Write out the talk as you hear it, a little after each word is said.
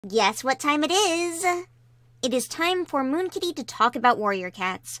Guess what time it is? It is time for Moonkitti to talk about warrior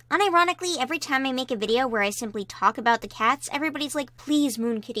cats. Unironically, every time I make a video where I simply talk about the cats, everybody's like, "Please,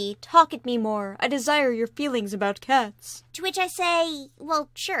 Moonkitti, talk at me more. I desire your feelings about cats." To which I say,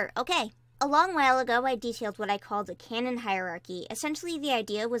 well, sure, okay. A long while ago, I detailed what I called a canon hierarchy. Essentially, the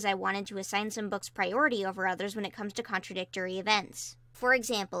idea was I wanted to assign some books priority over others when it comes to contradictory events. For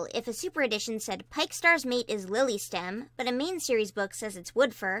example, if a super edition said Pike Star's mate is Lilystem, but a main series book says it's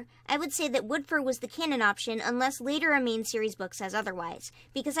Woodfur, I would say that Woodfur was the canon option unless later a main series book says otherwise,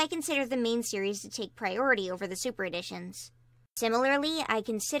 because I consider the main series to take priority over the super editions. Similarly, I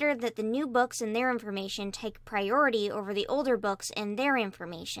consider that the new books and their information take priority over the older books and their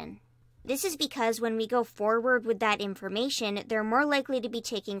information. This is because when we go forward with that information, they're more likely to be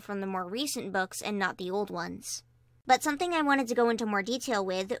taken from the more recent books and not the old ones. But something I wanted to go into more detail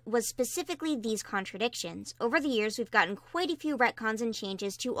with was specifically these contradictions. Over the years, we've gotten quite a few retcons and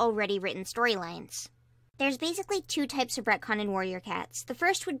changes to already written storylines. There's basically two types of retcon in Warrior Cats. The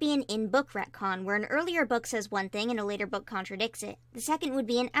first would be an in-book retcon, where an earlier book says one thing and a later book contradicts it. The second would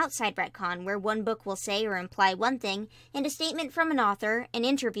be an outside retcon, where one book will say or imply one thing, and a statement from an author, an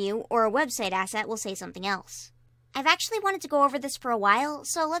interview, or a website asset will say something else. I've actually wanted to go over this for a while,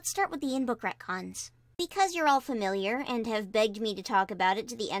 so let's start with the in-book retcons. Because you're all familiar and have begged me to talk about it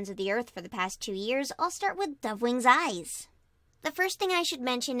to the ends of the earth for the past 2 years, I'll start with Dovewing's eyes. The first thing I should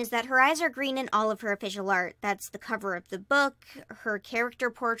mention is that her eyes are green in all of her official art. That's the cover of the book, her character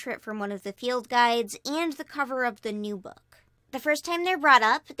portrait from one of the field guides, and the cover of the new book. The first time they're brought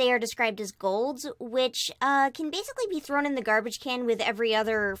up, they are described as golds, which can basically be thrown in the garbage can with every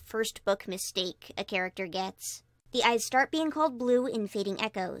other first book mistake a character gets. The eyes start being called blue in Fading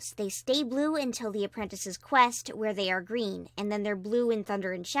Echoes. They stay blue until the Apprentice's Quest, where they are green, and then they're blue in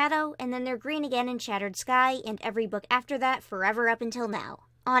Thunder and Shadow, and then they're green again in Shattered Sky, and every book after that forever up until now.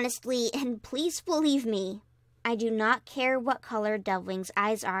 Honestly, and please believe me, I do not care what color Dovewing's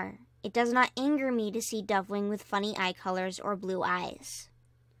eyes are. It does not anger me to see Dovewing with funny eye colors or blue eyes.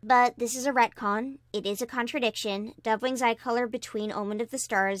 But this is a retcon. It is a contradiction. Dovewing's eye color between Omen of the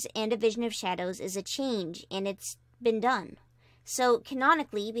Stars and A Vision of Shadows is a change, and it's been done. So,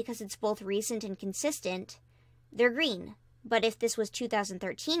 canonically, because it's both recent and consistent, they're green. But if this was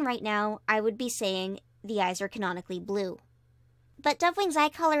 2013 right now, I would be saying the eyes are canonically blue. But Dovewing's eye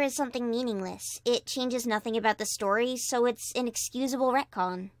color is something meaningless. It changes nothing about the story, so it's an excusable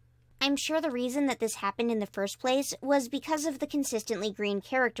retcon. I'm sure the reason that this happened in the first place was because of the consistently green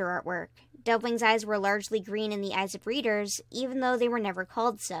character artwork. Dovewing's eyes were largely green in the eyes of readers, even though they were never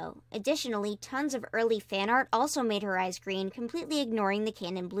called so. Additionally, tons of early fan art also made her eyes green, completely ignoring the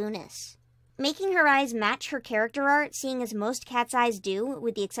canon blueness. Making her eyes match her character art, seeing as most cats' eyes do,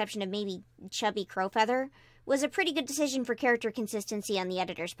 with the exception of maybe Chubby Crowfeather, was a pretty good decision for character consistency on the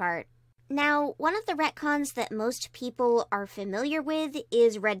editor's part. Now, one of the retcons that most people are familiar with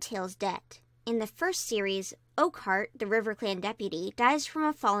is Redtail's debt. In the first series, Oakheart, the River Clan deputy, dies from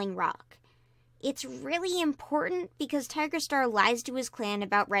a falling rock. It's really important because Tigerstar lies to his clan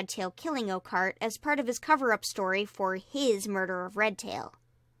about Redtail killing Oakheart as part of his cover-up story for his murder of Redtail.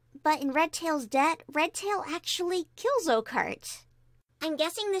 But in Redtail's debt, Redtail actually kills Oakheart. I'm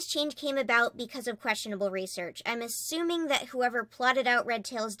guessing this change came about because of questionable research. I'm assuming that whoever plotted out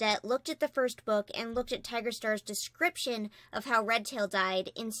Redtail's debt looked at the first book and looked at Tigerstar's description of how Redtail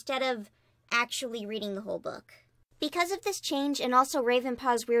died instead of actually reading the whole book. Because of this change and also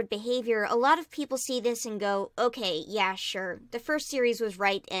Ravenpaw's weird behavior, a lot of people see this and go, okay, yeah, sure, the first series was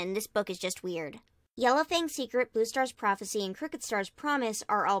right and this book is just weird. Yellowfang's Secret, Blue Star's Prophecy, and Crooked Star's Promise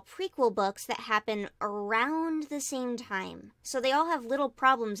are all prequel books that happen around the same time, so they all have little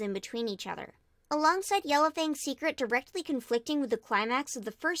problems in between each other. Alongside Yellowfang's Secret directly conflicting with the climax of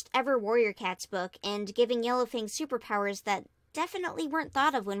the first ever Warrior Cats book and giving Yellowfang superpowers that definitely weren't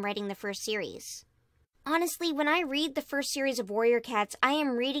thought of when writing the first series. Honestly, when I read the first series of Warrior Cats, I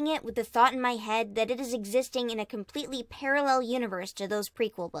am reading it with the thought in my head that it is existing in a completely parallel universe to those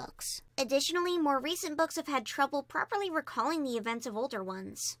prequel books. Additionally, more recent books have had trouble properly recalling the events of older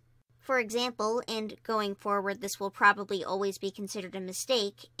ones. For example, and going forward this will probably always be considered a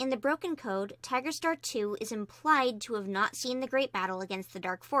mistake, in the Broken Code, Tigerstar 2 is implied to have not seen the Great Battle against the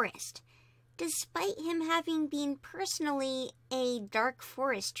Dark Forest, despite him having been personally a Dark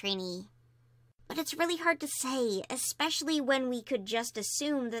Forest trainee. But it's really hard to say, especially when we could just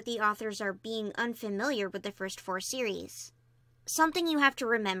assume that the authors are being unfamiliar with the first 4 series. Something you have to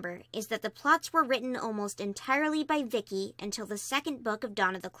remember is that the plots were written almost entirely by Vicky until the second book of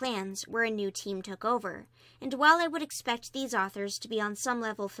Dawn of the Clans, where a new team took over. And while I would expect these authors to be on some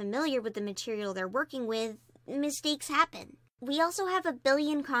level familiar with the material they're working with, mistakes happen. We also have a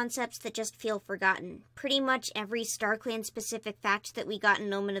billion concepts that just feel forgotten. Pretty much every StarClan-specific fact that we got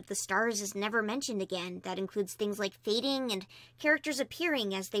in Omen of the Stars is never mentioned again. That includes things like fading and characters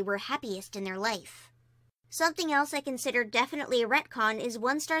appearing as they were happiest in their life. Something else I consider definitely a retcon is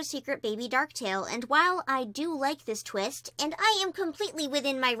One Star's secret baby Darktail, and while I do like this twist, and I am completely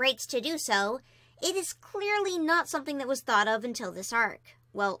within my rights to do so, it is clearly not something that was thought of until this arc.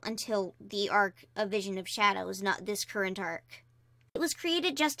 Well, until the arc A Vision of Shadows, not this current arc. It was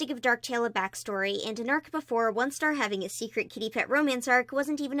created just to give Darktail a backstory, and an arc before, One Star having a secret kitty pet romance arc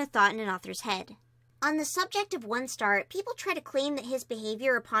wasn't even a thought in an author's head. On the subject of One Star, people try to claim that his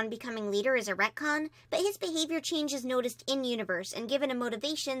behavior upon becoming leader is a retcon, but his behavior change is noticed in-universe and given a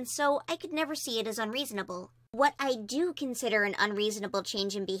motivation, so I could never see it as unreasonable. What I do consider an unreasonable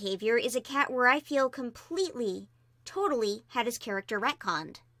change in behavior is a cat where I feel totally had his character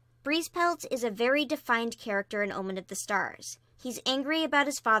retconned. Breezepelt is a very defined character in Omen of the Stars. He's angry about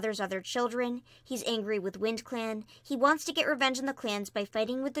his father's other children, he's angry with WindClan, he wants to get revenge on the clans by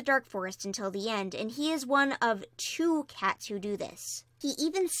fighting with the Dark Forest until the end, and he is one of 2 cats who do this. He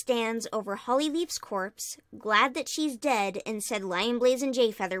even stands over Hollyleaf's corpse, glad that she's dead, and said Lionblaze and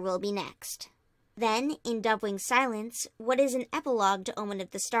Jayfeather will be next. Then, in Dovewing's Silence, what is an epilogue to Omen of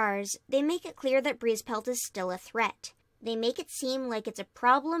the Stars, they make it clear that Breezepelt is still a threat. They make it seem like it's a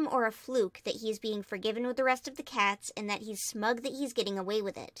problem or a fluke that he's being forgiven with the rest of the cats and that he's smug that he's getting away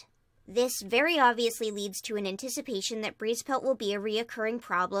with it. This very obviously leads to an anticipation that Breezepelt will be a reoccurring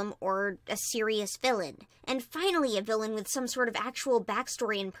problem or a serious villain. And finally a villain with some sort of actual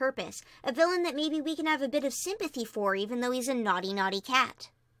backstory and purpose. A villain that maybe we can have a bit of sympathy for even though he's a naughty, naughty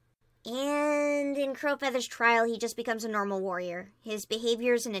cat. And in Crowfeather's trial, he just becomes a normal warrior. His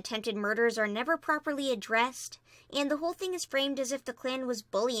behaviors and attempted murders are never properly addressed, and the whole thing is framed as if the clan was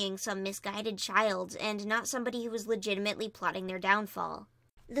bullying some misguided child, and not somebody who was legitimately plotting their downfall.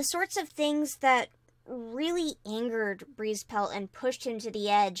 The sorts of things that really angered Breezepelt and pushed him to the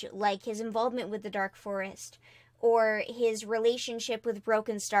edge, like his involvement with the Dark Forest, or his relationship with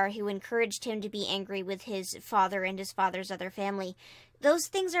Broken Star, who encouraged him to be angry with his father and his father's other family. Those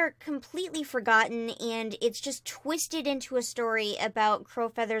things are completely forgotten, and it's just twisted into a story about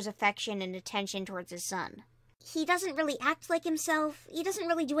Crowfeather's affection and attention towards his son. He doesn't really act like himself, he doesn't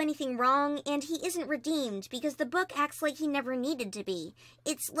really do anything wrong, and he isn't redeemed, because the book acts like he never needed to be.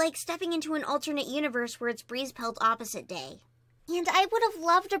 It's like stepping into an alternate universe where it's Breezepelt opposite day. And I would have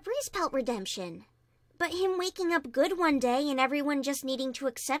loved a Breezepelt redemption. But him waking up good one day and everyone just needing to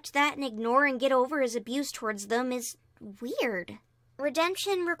accept that and ignore and get over his abuse towards them is weird.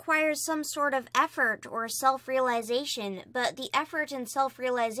 Redemption requires some sort of effort or self-realization, but the effort and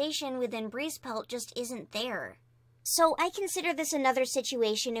self-realization within Breezepelt just isn't there. So I consider this another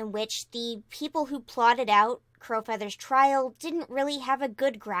situation in which the people who plotted out Crowfeather's trial didn't really have a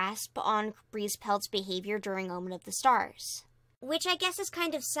good grasp on Breezepelt's behavior during Omen of the Stars. Which I guess is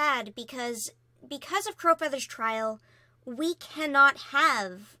kind of sad because of Crowfeather's trial, we cannot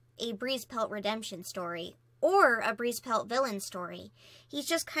have a Breezepelt redemption story. Or a Breezepelt villain story. He's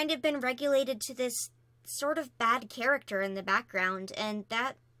just kind of been regulated to this sort of bad character in the background, and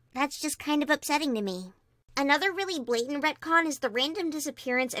that's just kind of upsetting to me. Another really blatant retcon is the random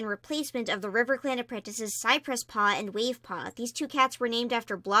disappearance and replacement of the RiverClan apprentices Cypress Paw and Wave Paw. These 2 cats were named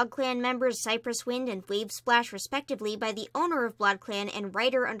after BlogClan members Cypress Wind and Wave Splash respectively by the owner of BlogClan and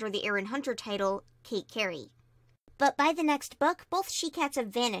writer under the Aaron Hunter title, Kate Carey. But by the next book, both she-cats have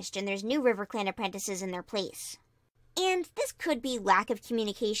vanished and there's new RiverClan apprentices in their place. And this could be lack of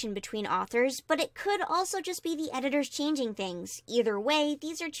communication between authors, but it could also just be the editors changing things. Either way,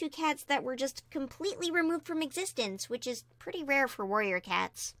 these are 2 cats that were just completely removed from existence, which is pretty rare for warrior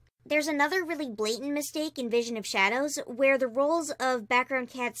cats. There's another really blatant mistake in Vision of Shadows, where the roles of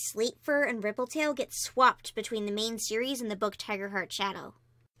background cats Slatefur and Rippletail get swapped between the main series and the book Tigerheart Shadow.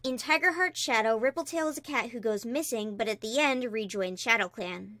 In Tigerheart Shadow, Rippletail is a cat who goes missing, but at the end rejoins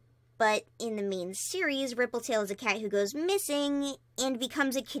ShadowClan. But in the main series, Rippletail is a cat who goes missing and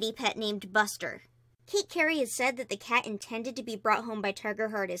becomes a kitty pet named Buster. Kate Carey has said that the cat intended to be brought home by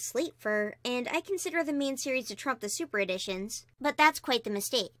Tigerheart is Slatefur, and I consider the main series to trump the super editions, but that's quite the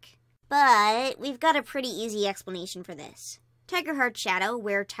mistake. But we've got a pretty easy explanation for this. Tigerheart Shadow,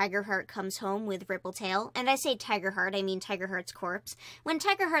 where Tigerheart comes home with Rippletail, and I say Tigerheart, I mean Tigerheart's corpse. When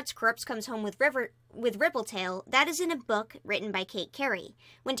Tigerheart's corpse comes home with Rippletail, that is in a book written by Kate Carey.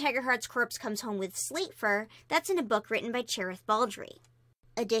 When Tigerheart's corpse comes home with Slatefur, that's in a book written by Cherith Baldry.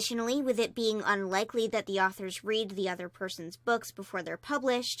 Additionally, with it being unlikely that the authors read the other person's books before they're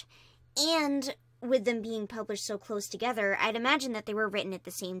published, and with them being published so close together, I'd imagine that they were written at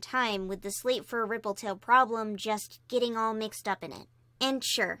the same time, with the Slate for a Rippletail problem just getting all mixed up in it. And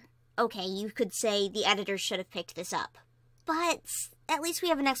sure, okay, you could say the editors should have picked this up. But at least we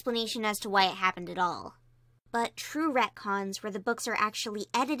have an explanation as to why it happened at all. But true retcons, where the books are actually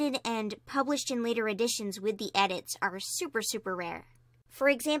edited and published in later editions with the edits, are super, super rare. For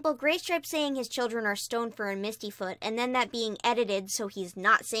example, Graystripe saying his children are Stonefur and Mistyfoot, and then that being edited so he's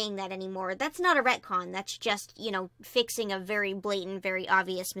not saying that anymore, that's not a retcon, that's just, fixing a very blatant, very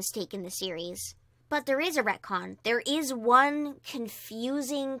obvious mistake in the series. But there is a retcon. There is one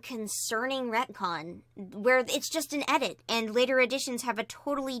confusing, concerning retcon, where it's just an edit, and later editions have a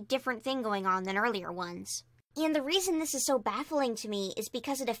totally different thing going on than earlier ones. And the reason this is so baffling to me is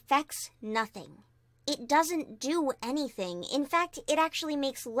because it affects nothing. It doesn't do anything. In fact, it actually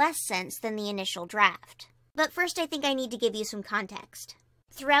makes less sense than the initial draft. But first, I think I need to give you some context.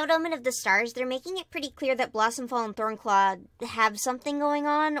 Throughout Omen of the Stars, they're making it pretty clear that Blossomfall and Thornclaw have something going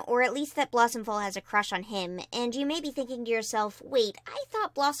on, or at least that Blossomfall has a crush on him, and you may be thinking to yourself, wait, I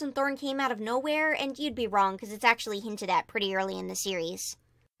thought Blossomthorn came out of nowhere, and you'd be wrong, because it's actually hinted at pretty early in the series.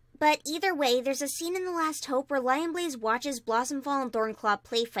 But either way, there's a scene in The Last Hope where Lionblaze watches Blossomfall and Thornclaw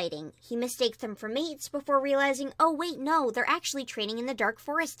play fighting. He mistakes them for mates before realizing, oh wait, no, they're actually training in the Dark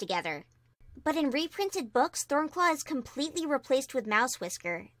Forest together. But in reprinted books, Thornclaw is completely replaced with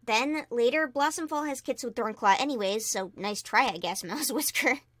Mousewhisker. Then, later, Blossomfall has kits with Thornclaw anyways, so nice try, I guess,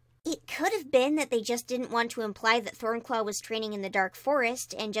 Mousewhisker. It could have been that they just didn't want to imply that Thornclaw was training in the Dark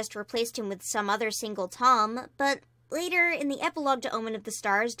Forest and just replaced him with some other single Tom, but later, in the epilogue to Omen of the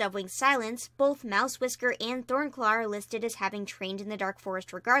Stars, Dovewing's Silence, both Mousewhisker and Thornclaw are listed as having trained in the Dark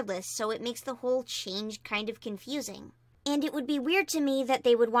Forest regardless, so it makes the whole change kind of confusing. And it would be weird to me that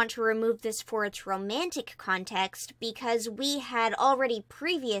they would want to remove this for its romantic context, because we had already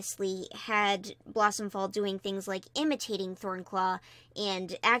previously had Blossomfall doing things like imitating Thornclaw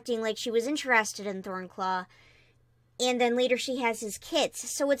and acting like she was interested in Thornclaw, and then later she has his kits,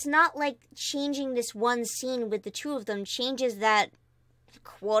 so it's not like changing this one scene with the two of them changes that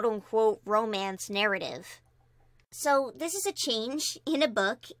quote-unquote romance narrative. So this is a change in a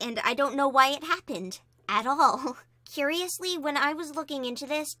book, and I don't know why it happened at all. Curiously, when I was looking into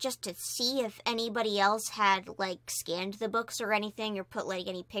this just to see if anybody else had, scanned the books or anything or put,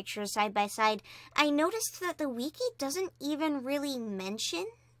 any pictures side by side, I noticed that the wiki doesn't even really mention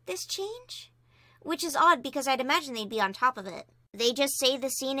this change. Which is odd because I'd imagine they'd be on top of it. They just say the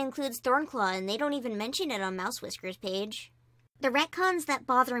scene includes Thornclaw and they don't even mention it on Mousewhisker's page. The retcons that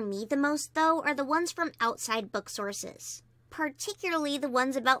bother me the most, though, are the ones from outside book sources. Particularly the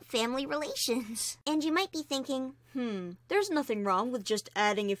ones about family relations. And you might be thinking, there's nothing wrong with just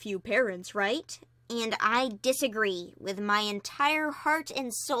adding a few parents, right? And I disagree. With my entire heart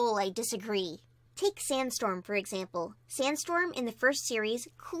and soul, I disagree. Take Sandstorm, for example. Sandstorm, in the first series,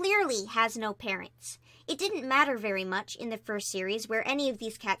 clearly has no parents. It didn't matter very much in the first series where any of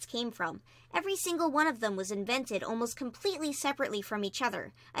these cats came from. Every single one of them was invented almost completely separately from each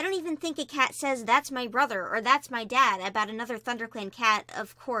other. I don't even think a cat says, that's my brother, or that's my dad, about another ThunderClan cat,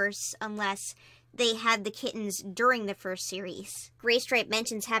 of course, unless they had the kittens during the first series. Graystripe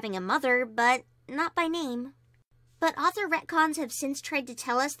mentions having a mother, but not by name. But author retcons have since tried to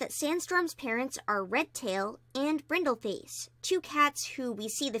tell us that Sandstorm's parents are Redtail and Brindleface, two cats who we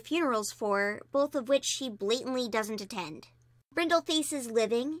see the funerals for, both of which she blatantly doesn't attend. Brindleface's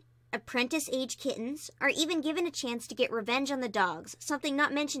living, apprentice-age kittens, are even given a chance to get revenge on the dogs, something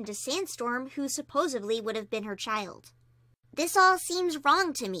not mentioned to Sandstorm, who supposedly would have been her child. This all seems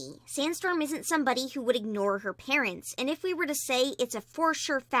wrong to me. Sandstorm isn't somebody who would ignore her parents, and if we were to say it's a for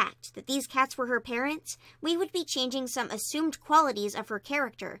sure fact that these cats were her parents, we would be changing some assumed qualities of her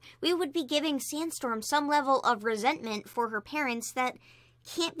character. We would be giving Sandstorm some level of resentment for her parents that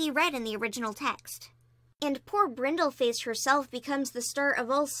can't be read in the original text. And poor Brindleface herself becomes the start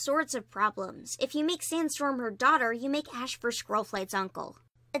of all sorts of problems. If you make Sandstorm her daughter, you make Ashfur Scrollflight's uncle.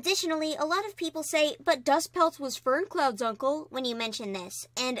 Additionally, a lot of people say, but Dustpelt was Ferncloud's uncle when you mention this,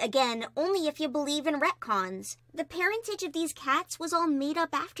 and again, only if you believe in retcons. The parentage of these cats was all made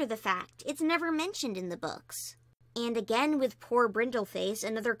up after the fact. It's never mentioned in the books. And again, with poor Brindleface,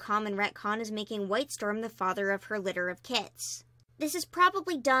 another common retcon is making Whitestorm the father of her litter of kits. This is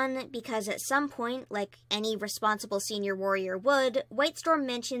probably done because at some point, like any responsible senior warrior would, Whitestorm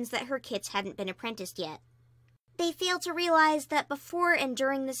mentions that her kits hadn't been apprenticed yet. They fail to realize that before and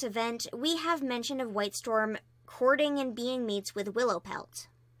during this event, we have mention of Whitestorm courting and being mates with Willowpelt.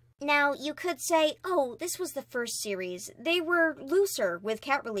 Now, you could say, oh, this was the first series. They were looser with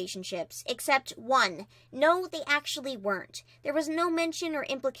cat relationships, except one. No, they actually weren't. There was no mention or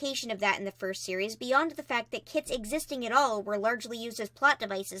implication of that in the first series, beyond the fact that kits existing at all were largely used as plot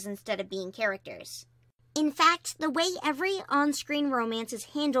devices instead of being characters. In fact, the way every on-screen romance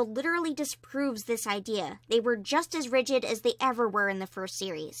is handled literally disproves this idea. They were just as rigid as they ever were in the first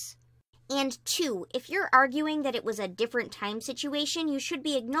series. And 2, if you're arguing that it was a different time situation, you should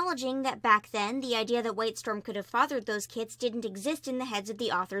be acknowledging that back then, the idea that White Storm could have fathered those kits didn't exist in the heads of the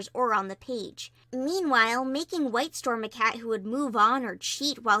authors or on the page. Meanwhile, making White Storm a cat who would move on or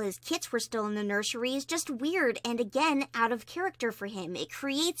cheat while his kits were still in the nursery is just weird and, again, out of character for him. It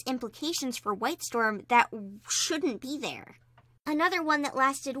creates implications for White Storm that shouldn't be there. Another one that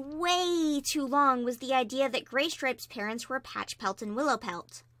lasted way too long was the idea that Graystripe's parents were Patchpelt and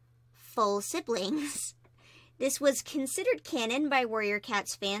Willowpelt. Full siblings. This was considered canon by Warrior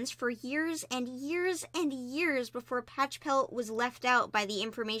Cats fans for years and years and years before Patchpelt was left out by the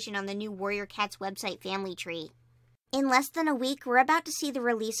information on the new Warrior Cats website family tree. In less than a week, we're about to see the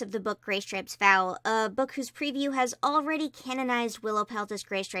release of the book Graystripe's Vow, a book whose preview has already canonized Willowpelt as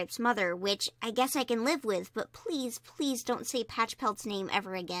Graystripe's mother, which I guess I can live with, but please, please don't say Patchpelt's name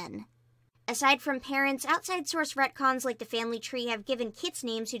ever again. Aside from parents, outside source retcons like the family tree have given kits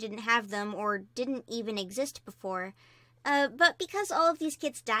names who didn't have them or didn't even exist before. But because all of these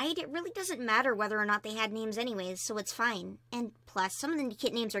kits died, it really doesn't matter whether or not they had names anyways, so it's fine. And plus, some of the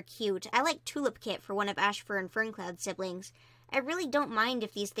kit names are cute. I like Tulip Kit for one of Ashfur and Ferncloud's siblings. I really don't mind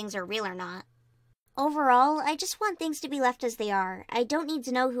if these things are real or not. Overall, I just want things to be left as they are. I don't need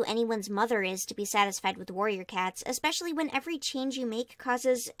to know who anyone's mother is to be satisfied with Warrior Cats, especially when every change you make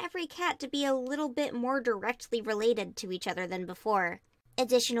causes every cat to be a little bit more directly related to each other than before.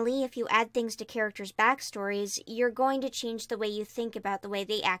 Additionally, if you add things to characters' backstories, you're going to change the way you think about the way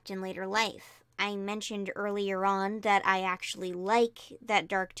they act in later life. I mentioned earlier on that I actually like that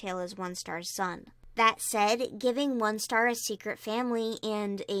Darktail is One Star's son. That said, giving One Star a secret family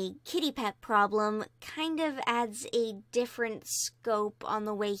and a kitty pet problem kind of adds a different scope on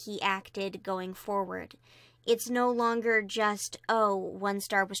the way he acted going forward. It's no longer just, oh, One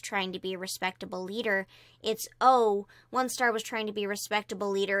Star was trying to be a respectable leader. It's, oh, One Star was trying to be a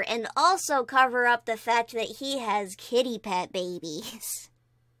respectable leader and also cover up the fact that he has kitty pet babies.